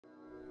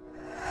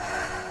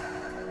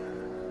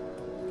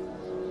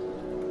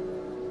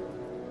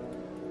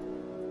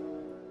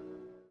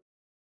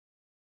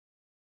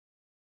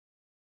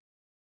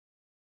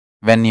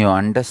When you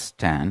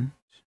understand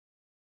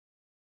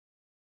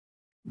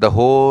the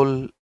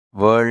whole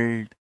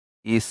world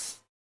is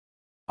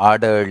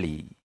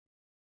orderly,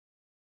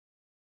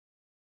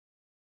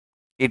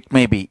 it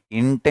may be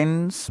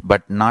intense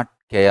but not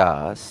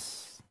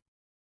chaos.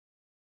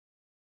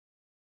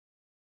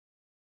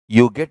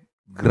 You get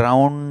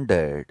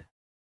grounded,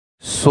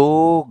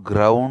 so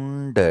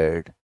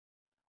grounded.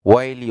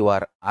 While you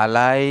are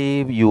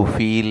alive, you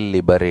feel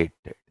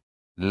liberated.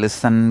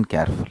 Listen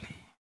carefully.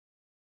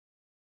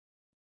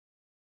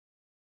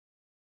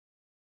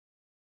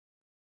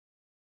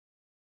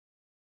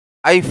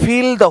 I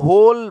feel the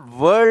whole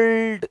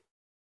world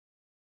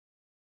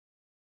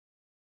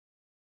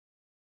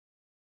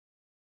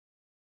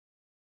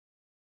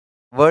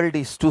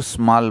is too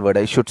small word.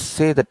 I should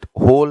say that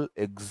whole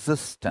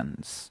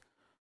existence,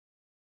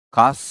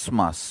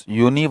 cosmos,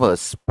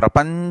 universe,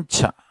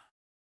 prapancha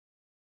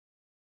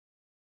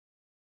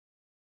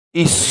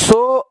is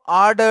so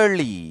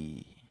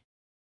orderly.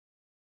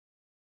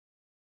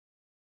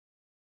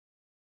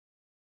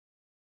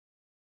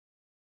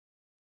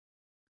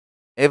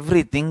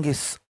 Everything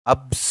is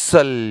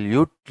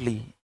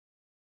absolutely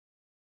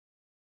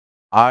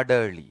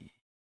orderly.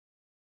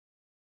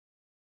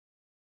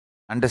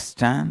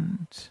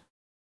 Understand?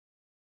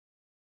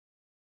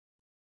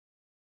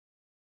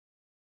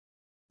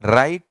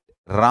 Right,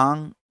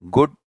 wrong,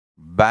 good,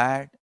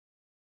 bad.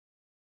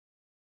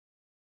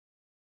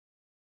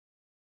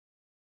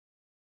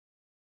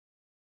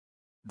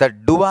 The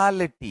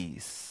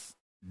dualities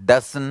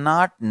does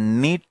not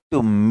need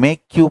to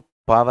make you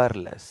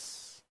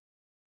powerless.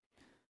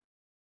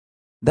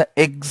 The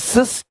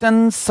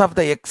existence of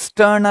the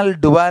external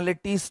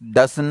dualities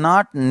does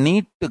not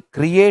need to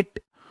create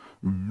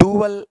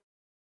dual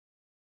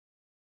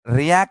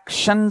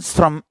reactions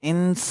from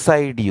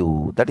inside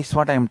you. That is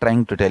what I am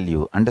trying to tell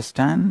you.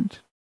 Understand?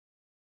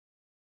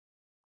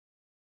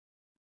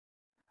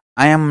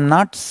 I am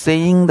not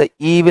saying the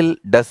evil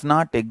does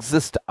not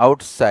exist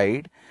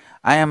outside.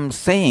 I am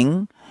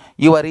saying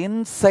your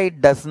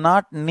inside does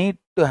not need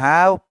to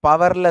have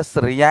powerless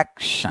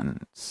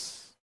reactions.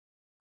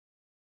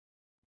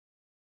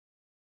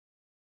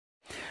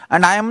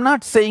 And I am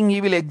not saying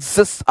evil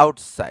exists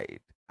outside.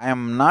 I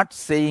am not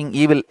saying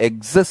evil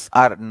exists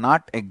or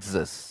not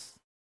exists.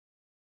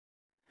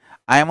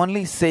 I am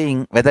only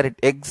saying whether it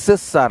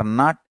exists or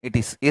not, it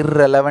is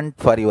irrelevant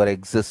for your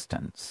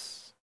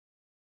existence.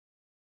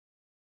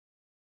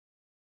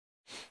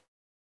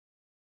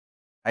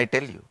 I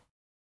tell you.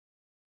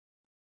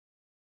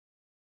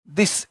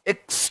 This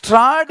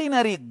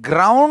extraordinary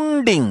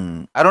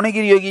grounding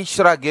Arunagiri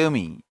Yogeshwara gave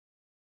me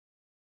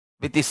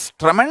with his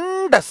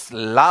tremendous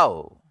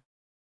love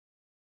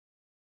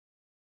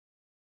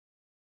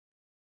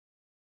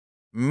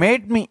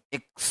made me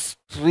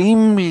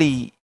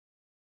extremely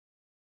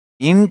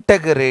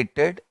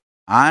integrated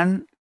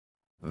and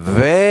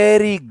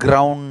very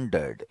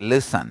grounded.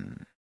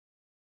 Listen.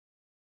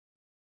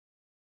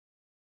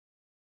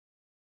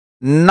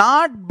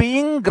 Not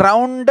being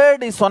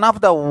grounded is one of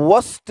the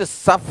worst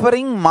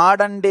suffering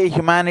modern day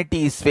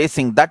humanity is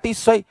facing. That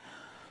is why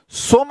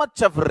so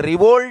much of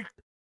revolt,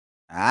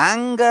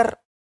 anger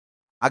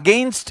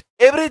against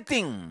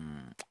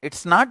everything.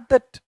 It's not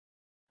that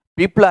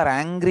people are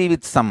angry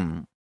with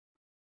some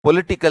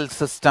political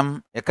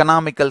system,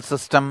 economical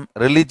system,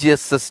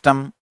 religious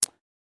system.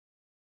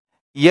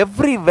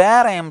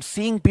 Everywhere I am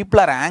seeing people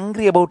are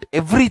angry about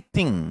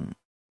everything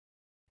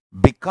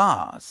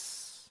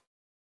because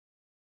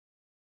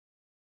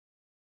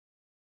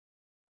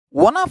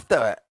one of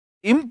the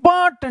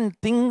important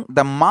thing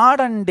the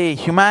modern day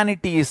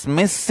humanity is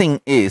missing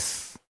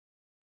is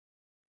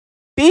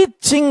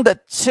teaching the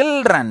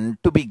children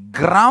to be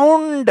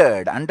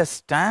grounded.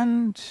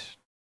 Understand?